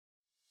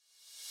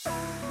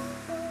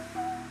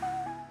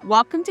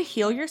Welcome to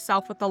Heal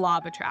Yourself with the Law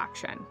of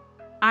Attraction.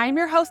 I'm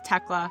your host,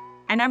 Tekla,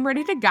 and I'm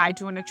ready to guide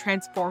you on a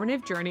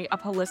transformative journey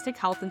of holistic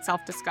health and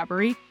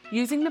self-discovery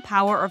using the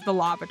power of the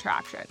Law of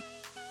Attraction.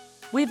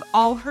 We've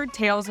all heard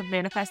tales of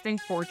manifesting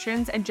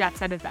fortunes and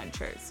jet-set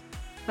adventures,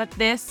 but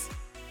this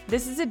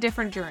is a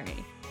different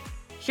journey.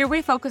 Here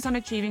we focus on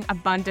achieving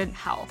abundant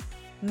health,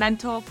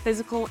 mental,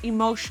 physical,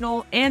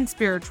 emotional, and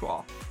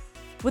spiritual.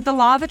 With the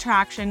Law of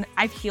Attraction,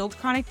 I've healed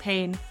chronic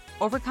pain,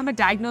 overcome a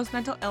diagnosed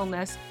mental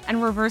illness,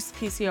 and reversed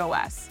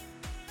PCOS.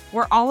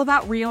 We're all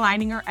about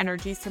realigning our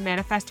energies to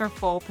manifest our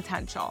full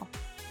potential.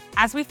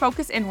 As we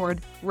focus inward,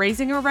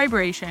 raising our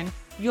vibration,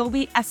 you'll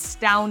be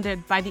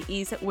astounded by the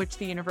ease at which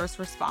the universe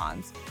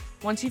responds.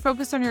 Once you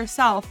focus on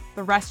yourself,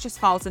 the rest just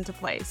falls into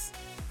place.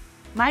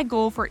 My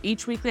goal for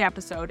each weekly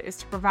episode is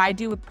to provide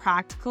you with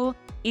practical,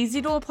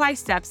 easy-to-apply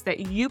steps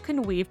that you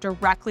can weave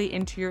directly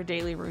into your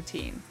daily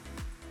routine.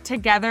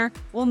 Together,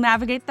 we'll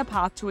navigate the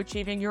path to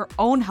achieving your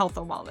own health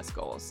and wellness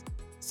goals.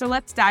 So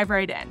let's dive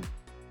right in.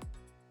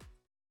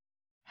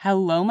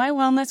 Hello, my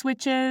wellness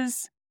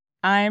witches.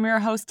 I'm your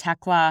host,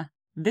 Tekla.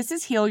 This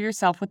is Heal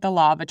Yourself with the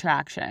Law of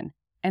Attraction.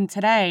 And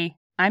today,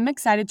 I'm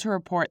excited to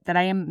report that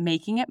I am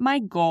making it my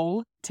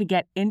goal to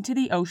get into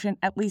the ocean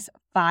at least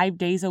 5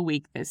 days a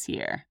week this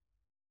year.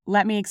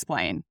 Let me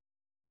explain.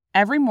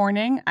 Every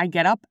morning, I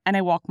get up and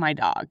I walk my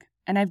dog.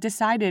 And I've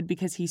decided,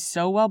 because he's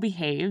so well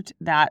behaved,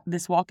 that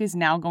this walk is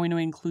now going to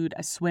include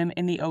a swim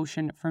in the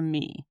ocean for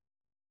me.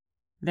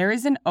 There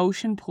is an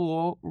ocean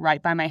pool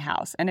right by my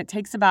house, and it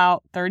takes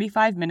about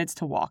 35 minutes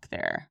to walk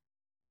there.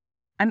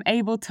 I'm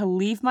able to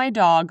leave my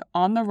dog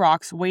on the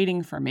rocks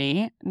waiting for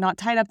me, not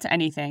tied up to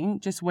anything,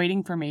 just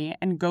waiting for me,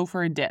 and go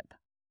for a dip.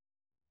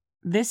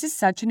 This is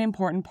such an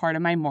important part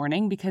of my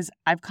morning because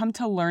I've come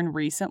to learn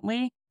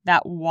recently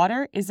that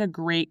water is a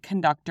great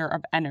conductor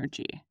of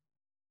energy.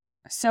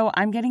 So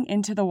I'm getting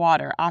into the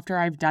water after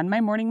I've done my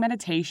morning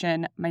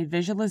meditation, my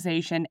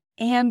visualization,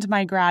 and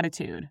my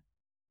gratitude.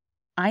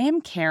 I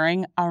am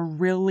carrying a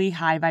really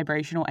high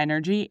vibrational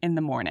energy in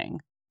the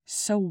morning,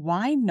 so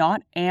why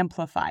not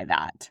amplify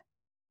that?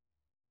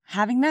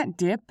 Having that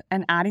dip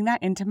and adding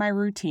that into my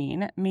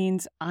routine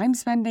means I'm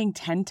spending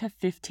 10 to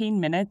 15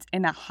 minutes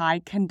in a high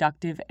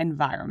conductive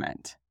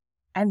environment.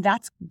 And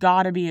that's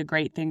gotta be a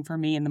great thing for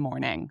me in the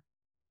morning.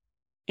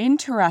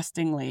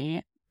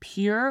 Interestingly,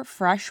 pure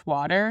fresh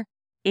water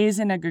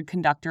isn't a good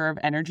conductor of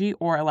energy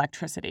or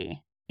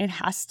electricity. It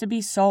has to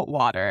be salt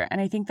water,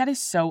 and I think that is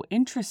so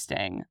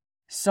interesting.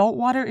 Salt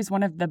water is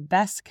one of the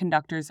best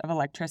conductors of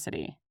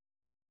electricity.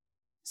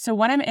 So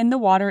when I'm in the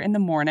water in the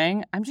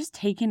morning, I'm just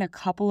taking a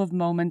couple of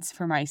moments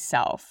for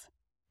myself.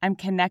 I'm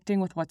connecting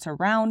with what's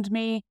around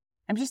me.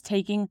 I'm just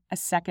taking a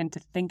second to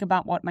think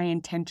about what my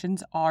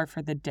intentions are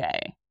for the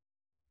day.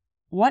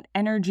 What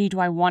energy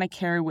do I want to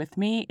carry with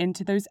me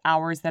into those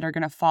hours that are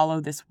going to follow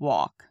this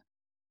walk?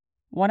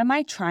 What am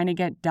I trying to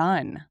get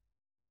done?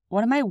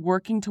 What am I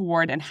working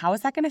toward, and how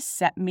is that going to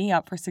set me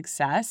up for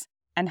success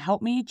and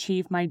help me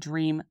achieve my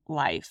dream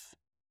life?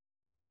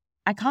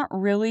 I can't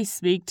really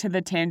speak to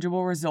the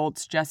tangible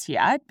results just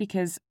yet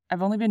because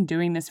I've only been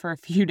doing this for a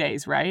few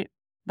days, right?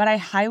 But I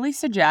highly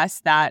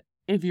suggest that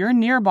if you're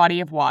near a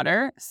body of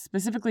water,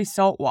 specifically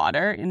salt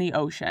water in the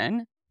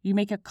ocean, you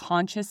make a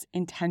conscious,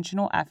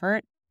 intentional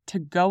effort to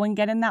go and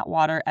get in that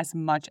water as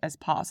much as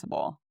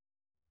possible.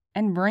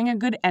 And bring a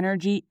good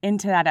energy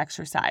into that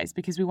exercise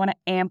because we want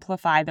to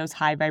amplify those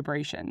high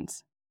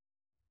vibrations.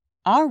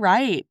 All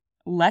right,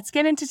 let's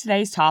get into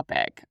today's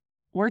topic.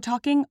 We're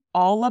talking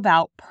all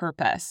about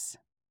purpose.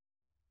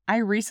 I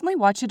recently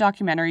watched a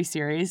documentary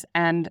series,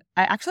 and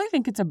I actually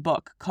think it's a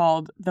book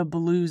called The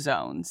Blue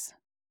Zones.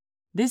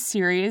 This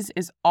series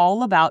is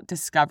all about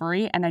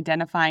discovery and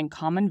identifying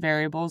common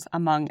variables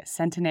among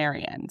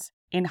centenarians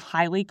in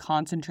highly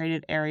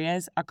concentrated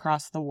areas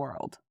across the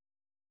world.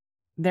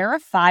 There are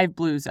 5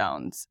 blue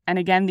zones, and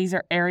again, these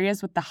are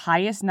areas with the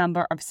highest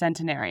number of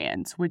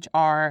centenarians, which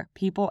are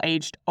people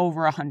aged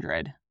over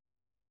 100.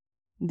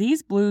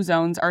 These blue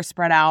zones are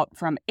spread out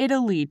from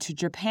Italy to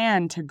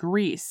Japan to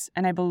Greece,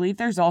 and I believe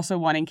there's also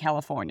one in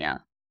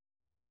California.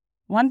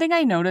 One thing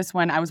I noticed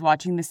when I was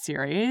watching this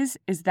series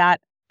is that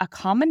a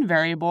common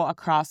variable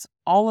across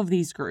all of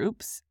these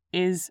groups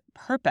is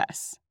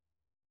purpose.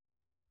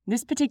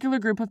 This particular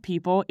group of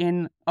people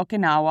in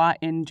Okinawa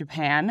in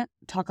Japan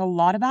talk a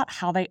lot about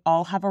how they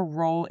all have a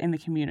role in the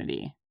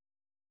community.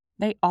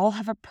 They all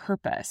have a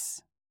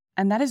purpose,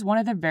 and that is one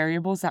of the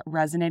variables that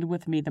resonated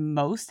with me the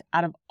most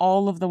out of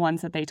all of the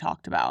ones that they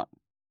talked about.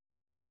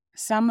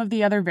 Some of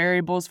the other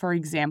variables, for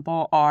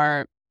example,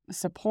 are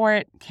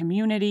support,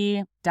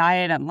 community,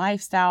 diet, and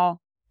lifestyle,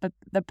 but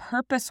the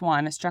purpose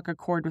one struck a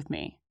chord with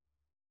me.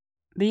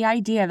 The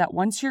idea that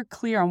once you're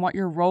clear on what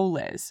your role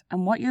is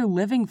and what you're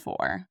living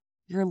for,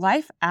 your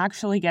life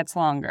actually gets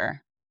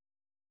longer.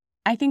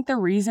 I think the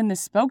reason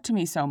this spoke to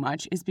me so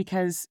much is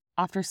because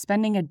after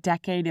spending a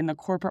decade in the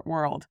corporate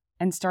world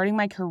and starting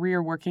my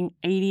career working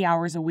 80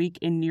 hours a week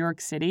in New York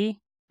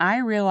City, I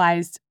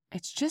realized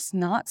it's just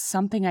not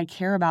something I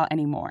care about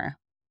anymore.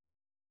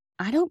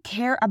 I don't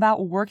care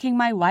about working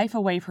my life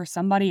away for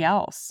somebody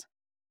else.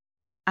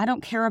 I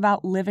don't care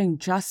about living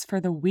just for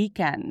the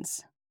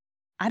weekends.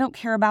 I don't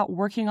care about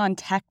working on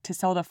tech to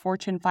sell to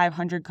Fortune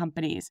 500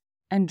 companies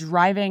and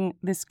driving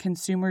this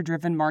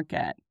consumer-driven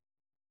market.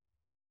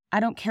 I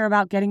don't care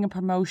about getting a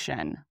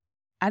promotion.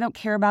 I don't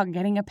care about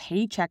getting a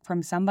paycheck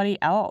from somebody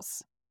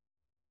else.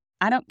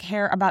 I don't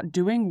care about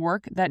doing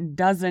work that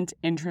doesn't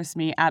interest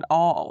me at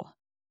all.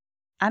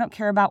 I don't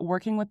care about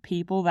working with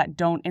people that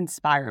don't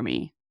inspire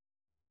me.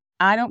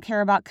 I don't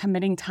care about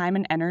committing time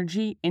and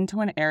energy into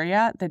an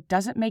area that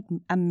doesn't make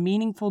a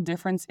meaningful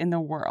difference in the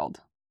world,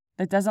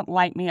 that doesn't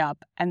light me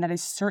up, and that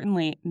is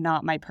certainly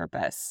not my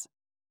purpose.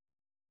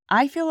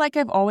 I feel like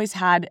I've always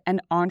had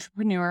an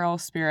entrepreneurial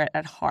spirit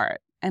at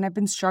heart, and I've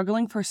been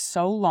struggling for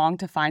so long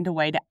to find a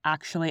way to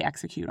actually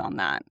execute on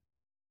that.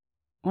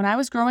 When I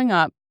was growing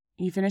up,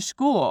 you finished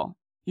school,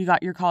 you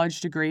got your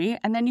college degree,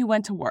 and then you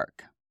went to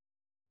work.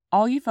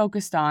 All you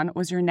focused on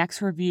was your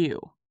next review,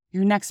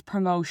 your next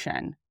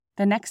promotion,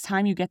 the next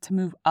time you get to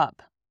move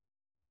up.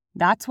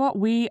 That's what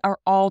we are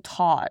all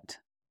taught,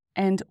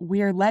 and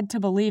we are led to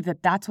believe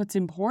that that's what's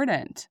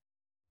important.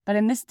 But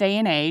in this day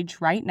and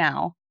age, right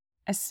now,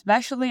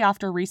 especially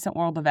after recent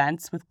world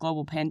events with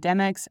global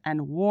pandemics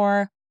and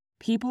war,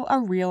 people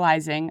are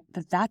realizing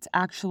that that's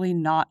actually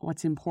not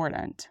what's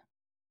important.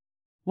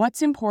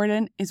 What's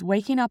important is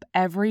waking up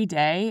every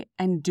day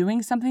and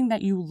doing something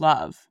that you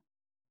love.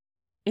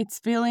 It's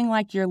feeling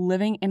like you're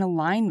living in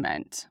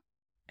alignment.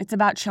 It's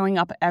about showing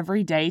up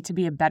every day to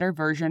be a better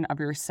version of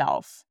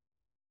yourself.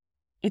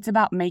 It's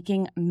about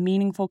making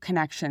meaningful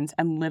connections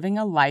and living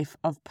a life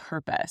of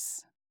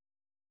purpose.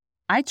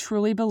 I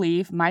truly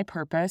believe my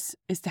purpose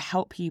is to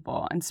help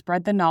people and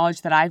spread the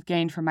knowledge that I've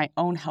gained from my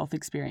own health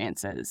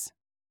experiences.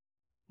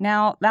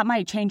 Now, that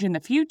might change in the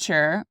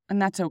future, and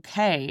that's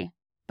okay,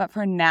 but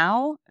for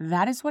now,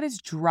 that is what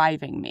is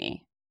driving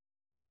me.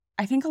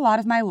 I think a lot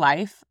of my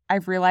life,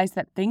 I've realized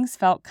that things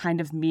felt kind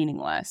of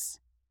meaningless,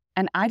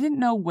 and I didn't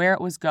know where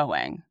it was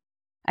going.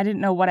 I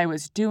didn't know what I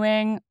was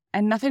doing,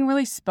 and nothing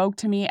really spoke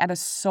to me at a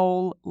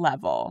soul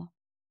level.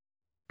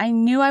 I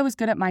knew I was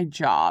good at my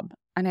job,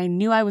 and I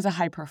knew I was a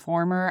high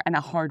performer and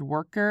a hard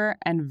worker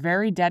and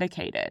very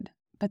dedicated,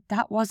 but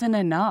that wasn't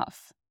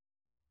enough.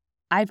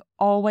 I've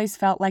always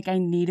felt like I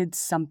needed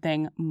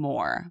something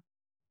more.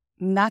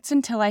 And that's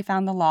until I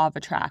found the law of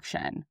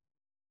attraction.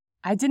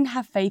 I didn't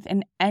have faith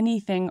in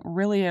anything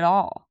really at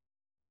all.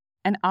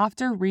 And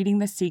after reading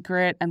The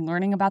Secret and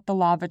learning about the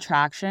law of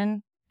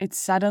attraction, it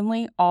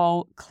suddenly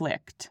all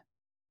clicked.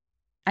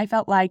 I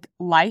felt like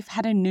life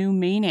had a new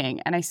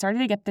meaning, and I started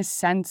to get this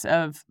sense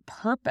of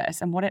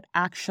purpose and what it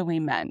actually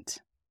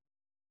meant.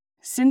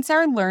 Since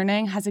our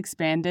learning has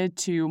expanded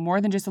to more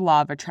than just the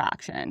law of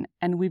attraction,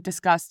 and we've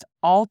discussed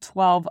all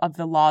 12 of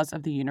the laws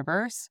of the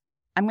universe,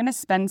 I'm going to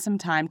spend some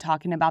time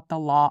talking about the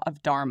law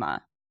of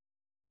Dharma.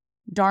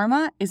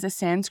 Dharma is a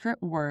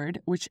Sanskrit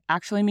word which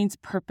actually means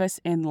purpose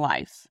in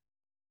life.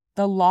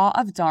 The law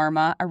of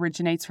Dharma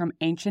originates from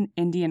ancient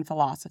Indian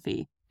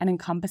philosophy and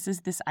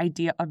encompasses this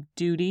idea of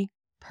duty,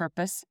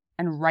 purpose,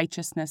 and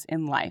righteousness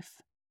in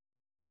life.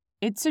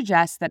 It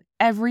suggests that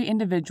every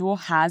individual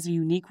has a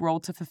unique role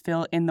to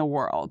fulfill in the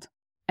world,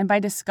 and by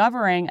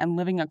discovering and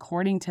living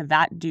according to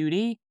that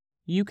duty,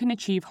 you can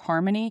achieve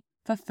harmony,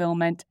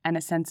 fulfillment, and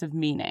a sense of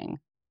meaning.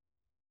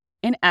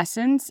 In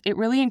essence, it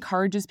really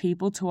encourages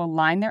people to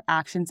align their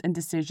actions and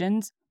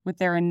decisions with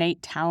their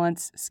innate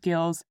talents,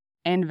 skills,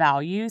 and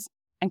values,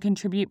 and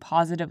contribute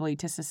positively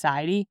to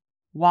society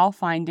while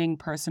finding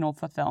personal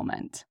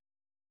fulfillment.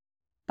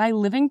 By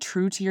living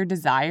true to your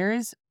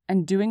desires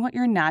and doing what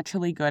you're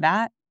naturally good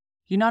at,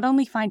 you not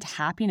only find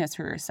happiness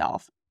for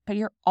yourself, but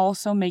you're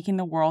also making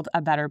the world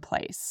a better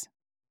place.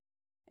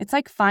 It's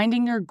like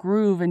finding your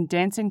groove and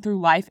dancing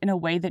through life in a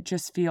way that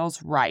just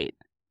feels right,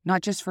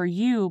 not just for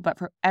you, but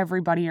for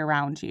everybody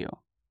around you.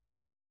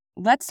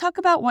 Let's talk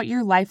about what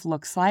your life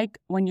looks like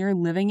when you're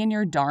living in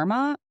your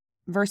Dharma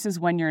versus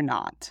when you're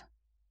not.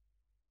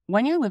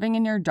 When you're living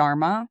in your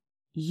Dharma,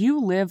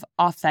 you live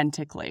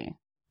authentically,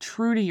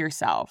 true to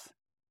yourself.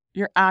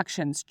 Your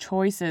actions,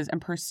 choices,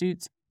 and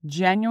pursuits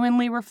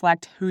genuinely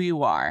reflect who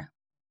you are.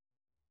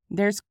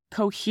 There's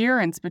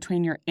coherence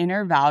between your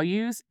inner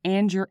values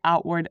and your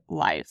outward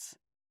life.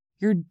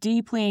 You're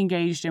deeply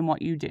engaged in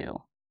what you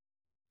do.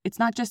 It's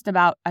not just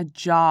about a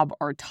job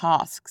or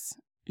tasks.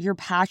 You're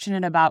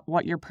passionate about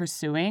what you're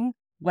pursuing,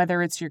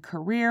 whether it's your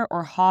career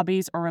or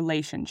hobbies or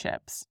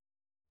relationships.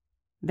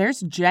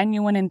 There's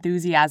genuine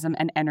enthusiasm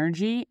and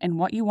energy in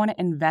what you want to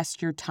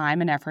invest your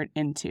time and effort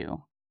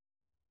into.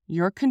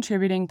 You're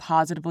contributing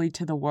positively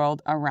to the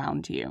world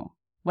around you,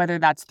 whether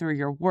that's through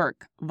your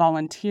work,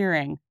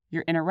 volunteering,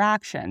 your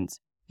interactions.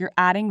 You're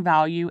adding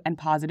value and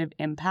positive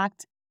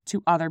impact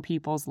to other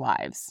people's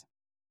lives.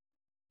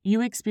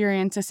 You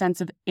experience a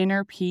sense of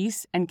inner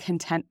peace and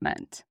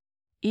contentment.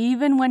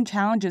 Even when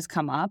challenges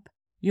come up,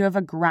 you have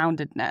a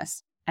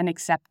groundedness and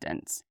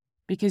acceptance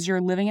because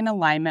you're living in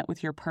alignment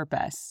with your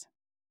purpose.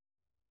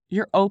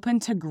 You're open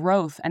to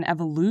growth and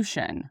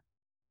evolution.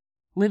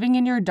 Living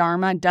in your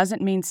Dharma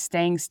doesn't mean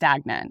staying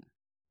stagnant.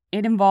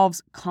 It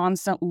involves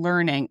constant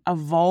learning,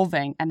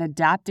 evolving, and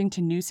adapting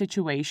to new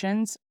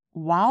situations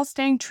while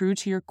staying true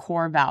to your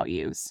core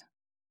values.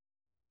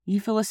 You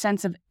feel a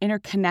sense of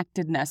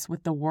interconnectedness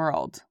with the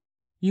world.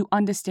 You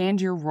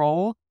understand your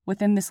role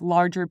within this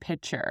larger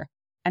picture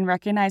and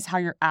recognize how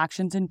your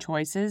actions and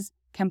choices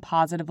can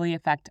positively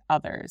affect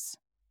others.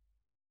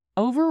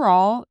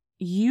 Overall,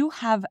 you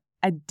have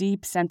a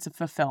deep sense of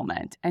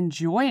fulfillment and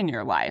joy in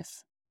your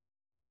life.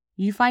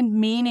 You find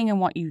meaning in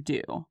what you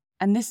do,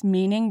 and this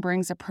meaning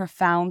brings a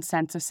profound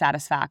sense of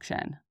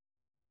satisfaction.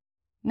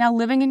 Now,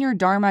 living in your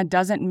Dharma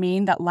doesn't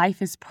mean that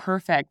life is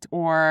perfect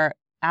or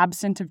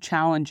absent of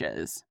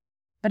challenges,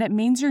 but it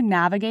means you're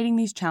navigating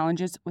these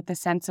challenges with a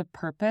sense of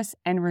purpose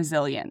and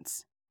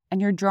resilience,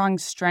 and you're drawing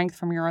strength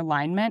from your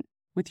alignment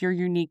with your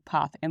unique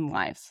path in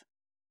life.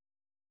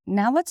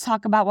 Now let's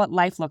talk about what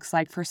life looks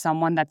like for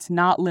someone that's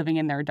not living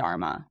in their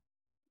Dharma.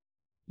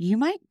 You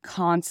might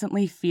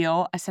constantly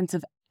feel a sense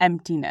of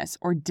emptiness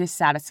or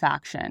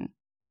dissatisfaction,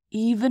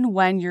 even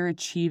when you're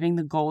achieving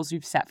the goals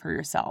you've set for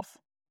yourself.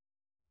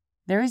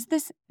 There is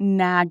this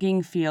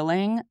nagging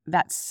feeling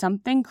that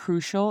something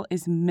crucial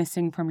is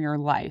missing from your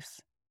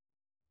life.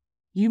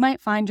 You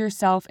might find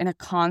yourself in a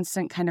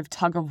constant kind of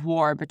tug of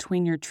war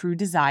between your true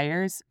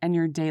desires and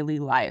your daily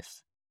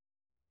life.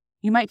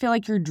 You might feel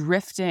like you're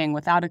drifting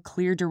without a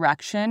clear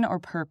direction or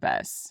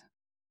purpose.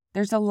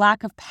 There's a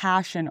lack of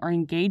passion or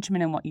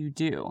engagement in what you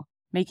do,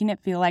 making it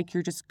feel like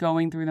you're just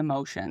going through the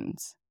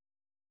motions.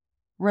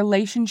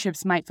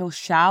 Relationships might feel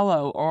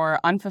shallow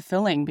or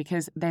unfulfilling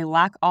because they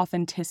lack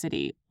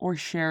authenticity or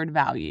shared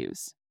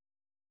values.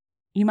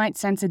 You might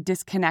sense a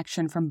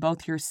disconnection from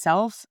both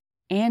yourself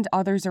and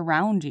others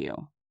around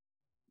you.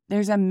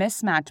 There's a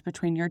mismatch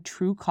between your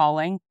true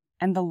calling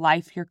and the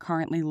life you're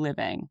currently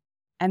living,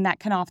 and that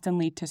can often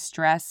lead to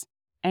stress,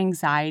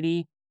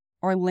 anxiety,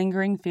 or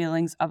lingering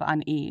feelings of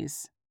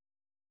unease.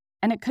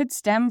 And it could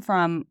stem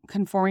from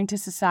conforming to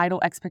societal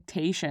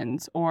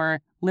expectations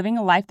or living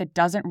a life that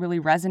doesn't really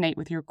resonate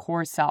with your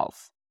core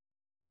self.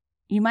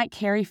 You might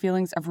carry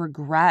feelings of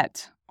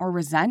regret or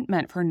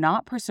resentment for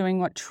not pursuing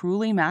what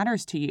truly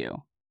matters to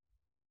you.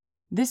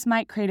 This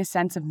might create a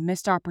sense of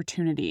missed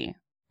opportunity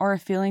or a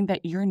feeling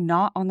that you're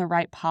not on the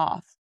right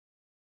path.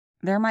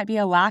 There might be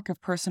a lack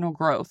of personal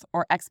growth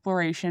or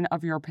exploration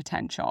of your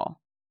potential.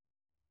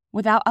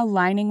 Without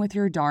aligning with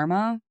your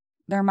Dharma,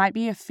 there might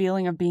be a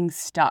feeling of being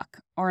stuck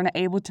or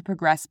unable to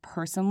progress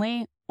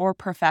personally or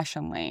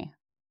professionally.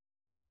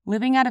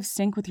 Living out of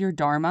sync with your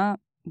Dharma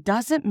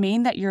doesn't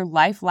mean that your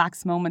life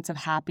lacks moments of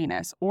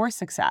happiness or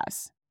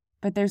success,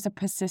 but there's a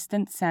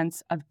persistent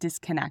sense of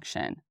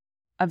disconnection,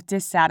 of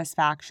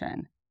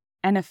dissatisfaction,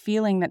 and a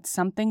feeling that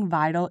something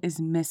vital is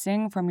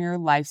missing from your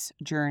life's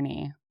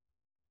journey.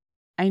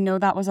 I know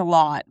that was a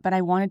lot, but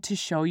I wanted to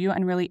show you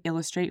and really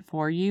illustrate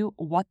for you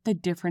what the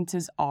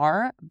differences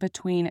are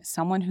between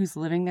someone who's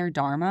living their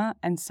Dharma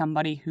and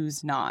somebody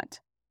who's not.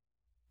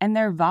 And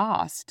they're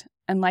vast.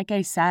 And like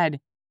I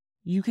said,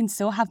 you can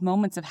still have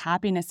moments of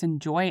happiness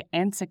and joy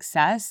and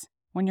success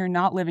when you're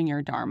not living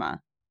your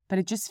Dharma, but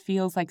it just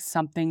feels like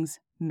something's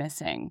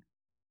missing.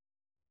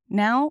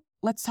 Now,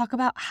 let's talk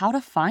about how to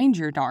find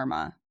your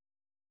Dharma.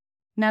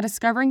 Now,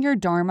 discovering your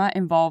Dharma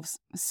involves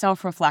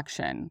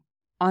self-reflection,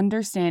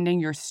 understanding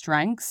your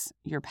strengths,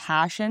 your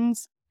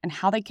passions, and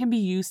how they can be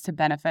used to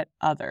benefit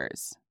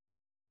others.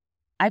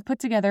 I've put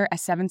together a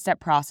 7-step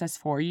process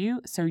for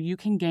you so you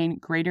can gain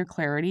greater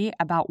clarity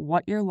about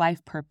what your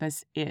life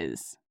purpose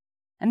is.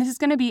 And this is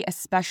going to be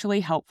especially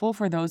helpful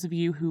for those of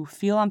you who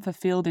feel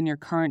unfulfilled in your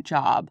current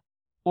job,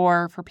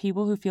 or for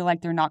people who feel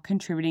like they're not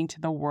contributing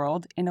to the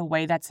world in a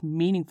way that's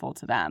meaningful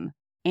to them,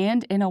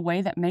 and in a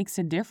way that makes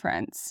a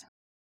difference.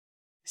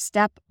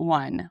 Step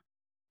 1.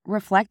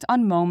 Reflect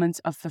on moments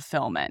of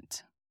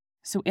fulfillment.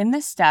 So in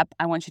this step,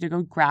 I want you to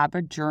go grab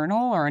a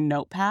journal or a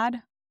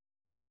notepad.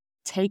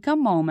 Take a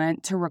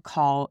moment to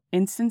recall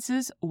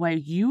instances where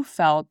you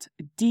felt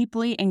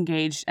deeply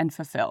engaged and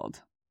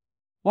fulfilled.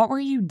 What were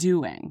you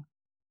doing?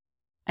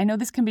 I know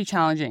this can be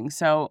challenging,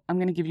 so I'm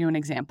going to give you an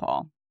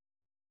example.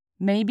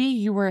 Maybe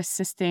you were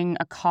assisting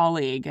a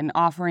colleague and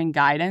offering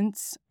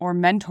guidance or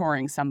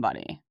mentoring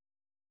somebody.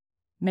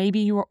 Maybe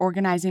you were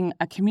organizing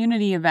a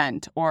community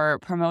event or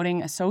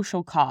promoting a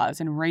social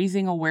cause and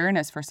raising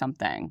awareness for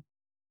something.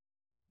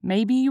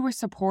 Maybe you were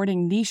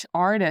supporting niche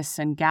artists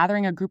and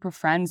gathering a group of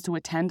friends to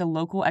attend a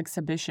local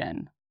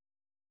exhibition.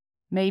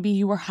 Maybe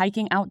you were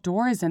hiking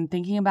outdoors and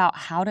thinking about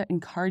how to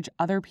encourage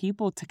other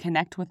people to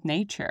connect with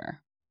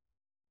nature.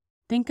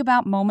 Think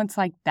about moments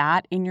like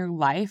that in your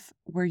life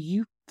where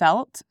you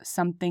felt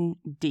something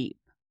deep.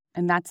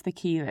 And that's the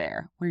key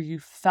there, where you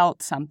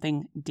felt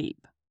something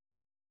deep.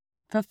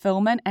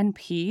 Fulfillment and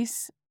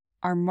peace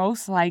are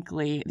most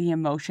likely the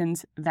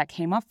emotions that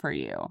came up for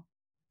you,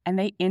 and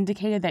they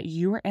indicated that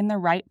you were in the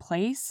right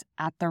place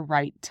at the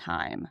right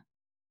time.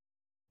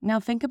 Now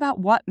think about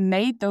what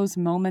made those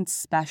moments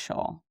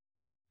special,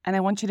 and I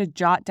want you to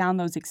jot down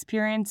those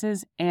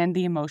experiences and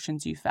the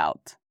emotions you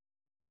felt.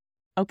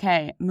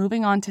 Okay,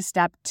 moving on to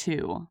step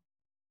 2.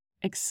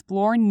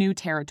 Explore new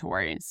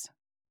territories.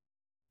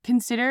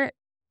 Consider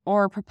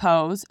or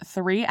propose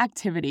 3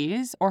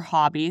 activities or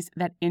hobbies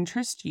that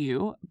interest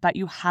you but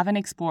you haven't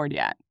explored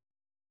yet.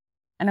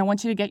 And I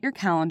want you to get your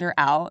calendar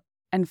out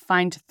and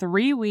find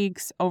 3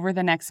 weeks over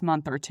the next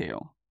month or 2.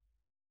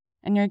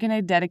 And you're going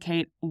to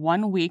dedicate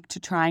 1 week to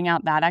trying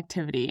out that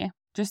activity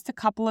just a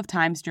couple of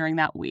times during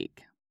that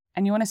week.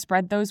 And you want to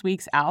spread those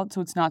weeks out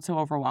so it's not so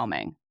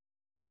overwhelming.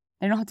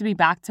 They don't have to be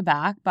back to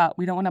back, but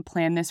we don't want to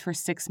plan this for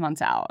 6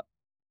 months out.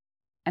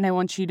 And I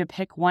want you to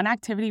pick 1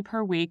 activity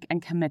per week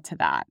and commit to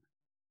that.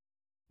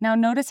 Now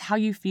notice how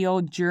you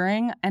feel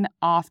during and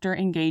after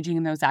engaging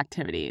in those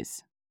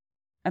activities.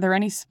 Are there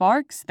any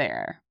sparks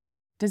there?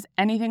 Does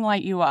anything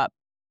light you up?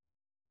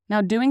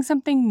 Now, doing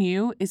something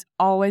new is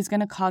always going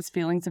to cause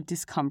feelings of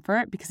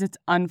discomfort because it's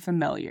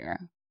unfamiliar.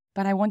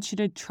 But I want you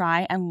to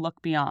try and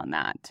look beyond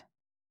that.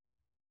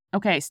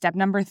 Okay, step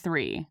number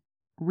 3.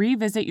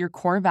 Revisit your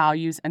core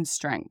values and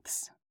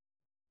strengths.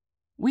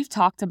 We've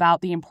talked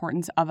about the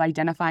importance of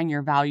identifying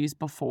your values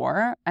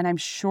before, and I'm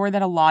sure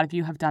that a lot of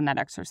you have done that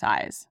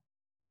exercise.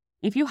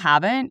 If you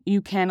haven't,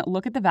 you can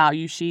look at the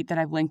value sheet that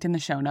I've linked in the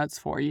show notes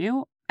for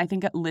you. I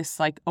think it lists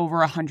like over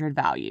 100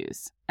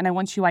 values, and I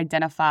want you to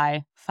identify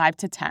 5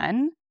 to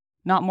 10,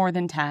 not more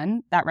than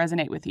 10, that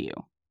resonate with you.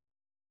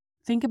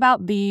 Think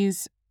about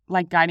these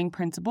like guiding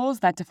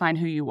principles that define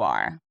who you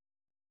are.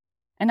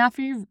 And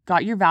after you've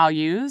got your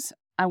values,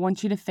 I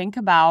want you to think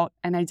about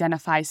and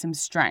identify some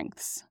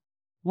strengths.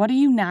 What are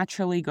you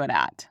naturally good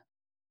at?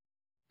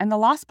 And the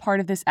last part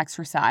of this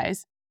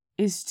exercise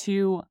is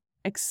to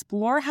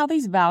explore how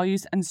these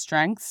values and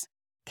strengths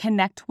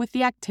connect with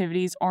the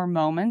activities or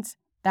moments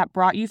that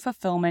brought you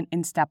fulfillment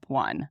in step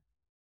 1.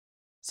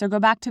 So go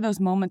back to those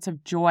moments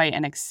of joy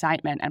and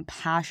excitement and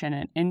passion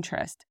and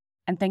interest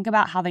and think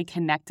about how they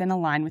connect and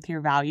align with your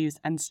values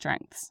and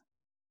strengths.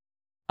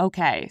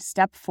 Okay,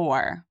 step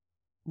 4.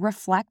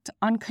 Reflect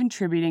on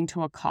contributing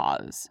to a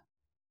cause.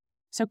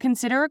 So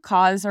consider a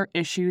cause or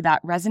issue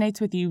that resonates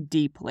with you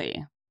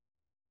deeply.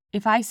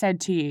 If I said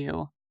to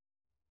you,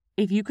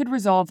 if you could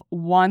resolve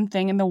one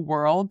thing in the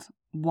world,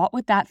 what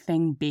would that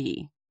thing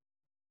be?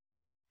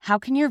 How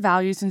can your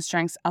values and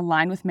strengths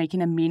align with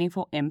making a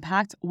meaningful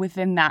impact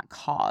within that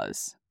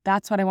cause?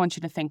 That's what I want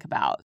you to think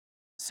about.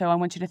 So I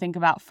want you to think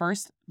about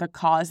first the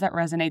cause that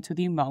resonates with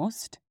you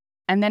most,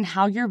 and then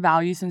how your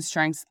values and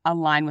strengths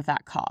align with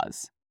that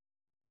cause.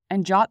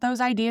 And jot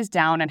those ideas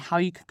down and how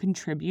you can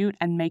contribute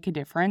and make a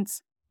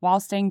difference while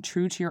staying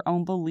true to your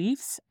own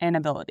beliefs and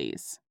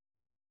abilities.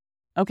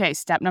 Okay,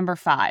 step number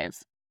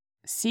 5.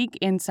 Seek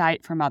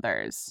insight from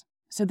others.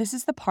 So this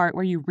is the part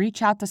where you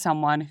reach out to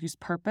someone whose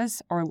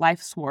purpose or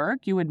life's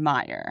work you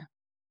admire.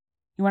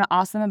 You want to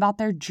ask them about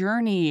their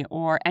journey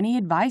or any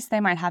advice they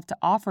might have to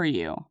offer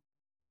you.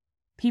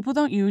 People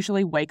don't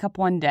usually wake up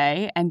one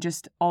day and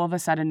just all of a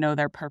sudden know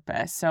their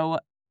purpose. So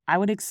I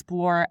would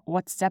explore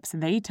what steps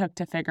they took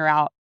to figure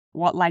out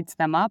what lights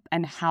them up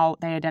and how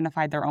they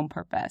identified their own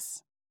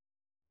purpose.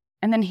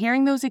 And then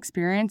hearing those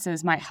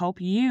experiences might help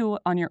you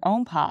on your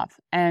own path,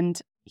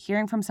 and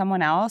hearing from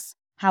someone else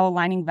how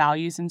aligning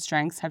values and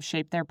strengths have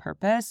shaped their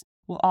purpose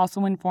will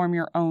also inform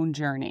your own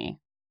journey.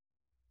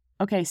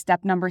 Okay,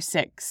 step number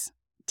 6.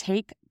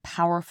 Take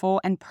powerful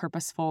and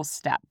purposeful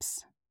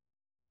steps.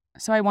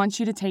 So I want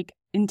you to take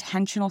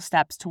intentional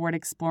steps toward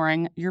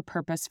exploring your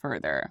purpose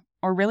further,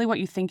 or really what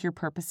you think your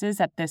purpose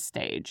is at this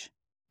stage.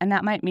 And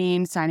that might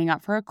mean signing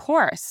up for a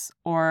course,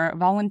 or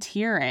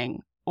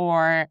volunteering,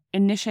 or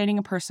initiating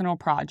a personal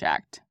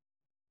project.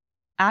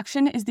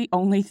 Action is the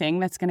only thing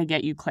that's going to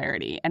get you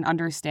clarity and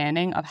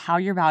understanding of how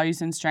your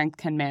values and strength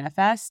can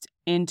manifest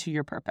into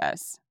your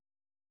purpose.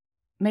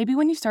 Maybe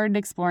when you started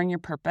exploring your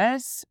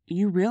purpose,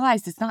 you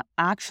realized it's not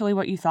actually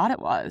what you thought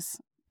it was.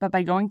 But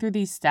by going through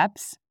these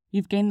steps,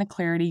 you've gained the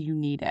clarity you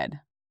needed.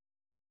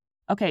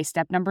 Okay,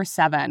 step number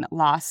 7,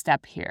 last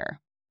step here.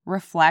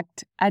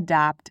 Reflect,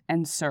 adapt,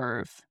 and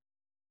serve.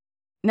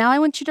 Now I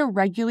want you to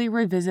regularly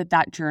revisit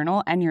that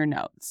journal and your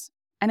notes.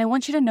 And I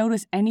want you to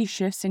notice any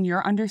shifts in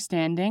your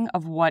understanding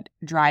of what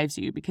drives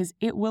you, because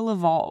it will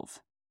evolve.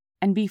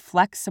 And be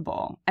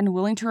flexible and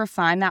willing to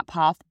refine that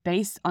path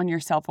based on your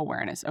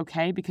self-awareness,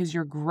 okay? Because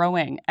you're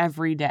growing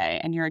every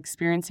day and you're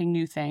experiencing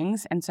new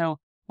things. And so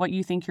what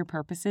you think your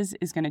purpose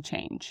is going to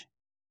change.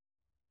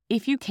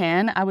 If you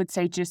can, I would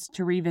say just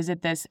to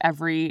revisit this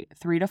every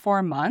 3 to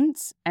 4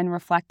 months and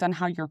reflect on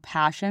how your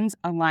passions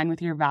align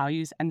with your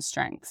values and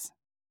strengths.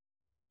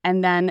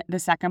 And then the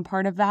second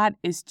part of that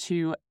is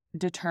to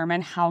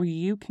determine how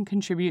you can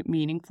contribute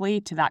meaningfully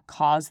to that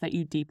cause that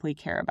you deeply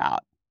care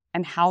about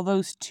and how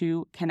those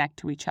two connect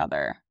to each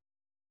other.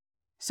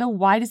 So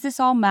why does this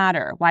all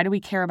matter? Why do we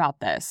care about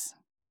this?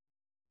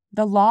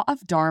 The law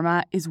of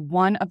Dharma is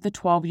one of the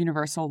 12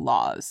 universal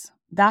laws.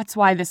 That's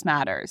why this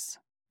matters.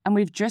 And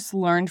we've just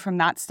learned from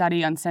that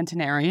study on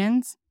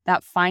centenarians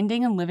that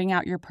finding and living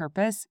out your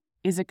purpose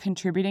is a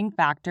contributing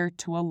factor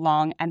to a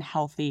long and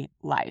healthy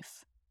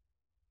life.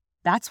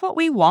 That's what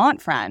we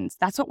want, friends.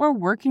 That's what we're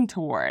working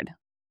toward.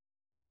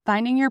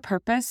 Finding your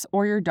purpose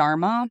or your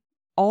Dharma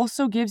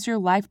also gives your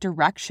life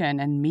direction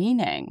and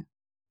meaning.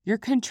 You're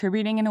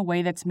contributing in a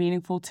way that's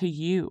meaningful to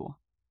you.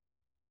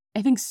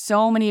 I think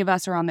so many of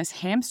us are on this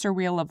hamster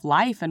wheel of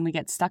life and we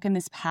get stuck in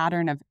this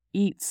pattern of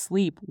eat,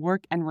 sleep,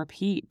 work, and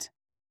repeat.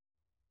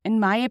 In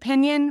my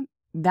opinion,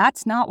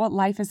 that's not what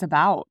life is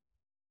about.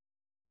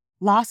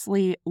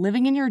 Lastly,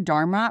 living in your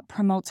Dharma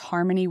promotes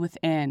harmony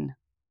within.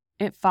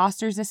 It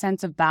fosters a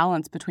sense of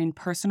balance between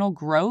personal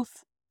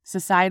growth,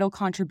 societal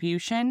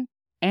contribution,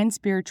 and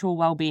spiritual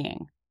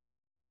well-being.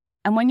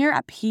 And when you're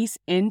at peace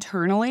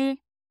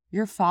internally,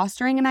 you're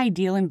fostering an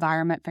ideal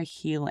environment for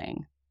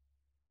healing.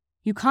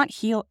 You can't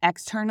heal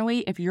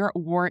externally if you're at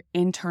war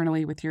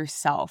internally with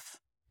yourself.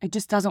 It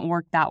just doesn't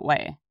work that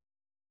way.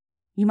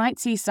 You might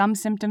see some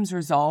symptoms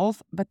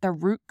resolve, but the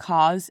root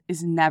cause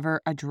is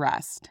never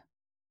addressed.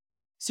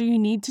 So you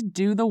need to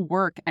do the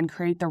work and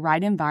create the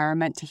right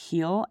environment to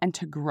heal and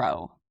to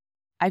grow.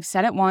 I've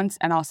said it once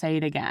and I'll say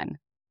it again.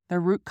 The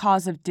root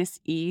cause of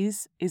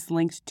dis-ease is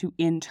linked to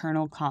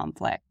internal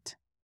conflict.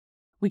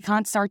 We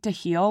can't start to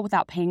heal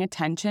without paying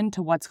attention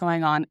to what's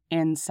going on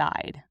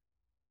inside.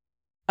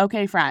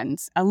 Okay,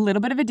 friends, a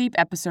little bit of a deep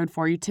episode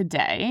for you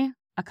today.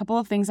 A couple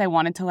of things I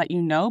wanted to let you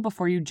know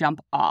before you jump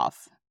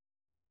off.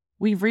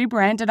 We've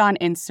rebranded on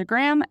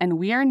Instagram and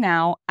we are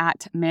now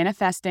at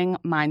Manifesting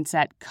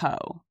Mindset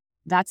Co.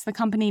 That's the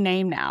company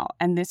name now,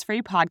 and this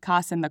free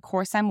podcast and the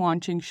course I'm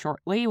launching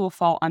shortly will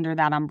fall under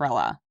that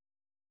umbrella.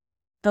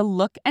 The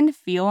look and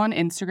feel on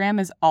Instagram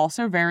is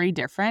also very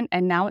different,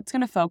 and now it's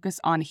going to focus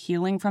on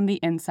healing from the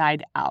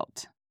inside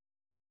out.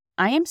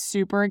 I am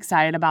super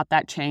excited about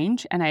that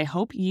change, and I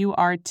hope you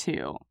are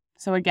too.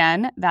 So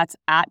again, that's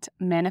at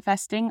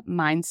Manifesting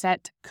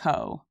Mindset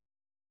Co.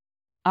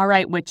 All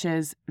right,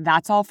 witches,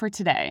 that's all for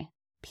today.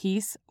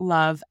 Peace,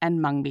 love,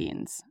 and mung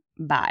beans.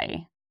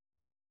 Bye.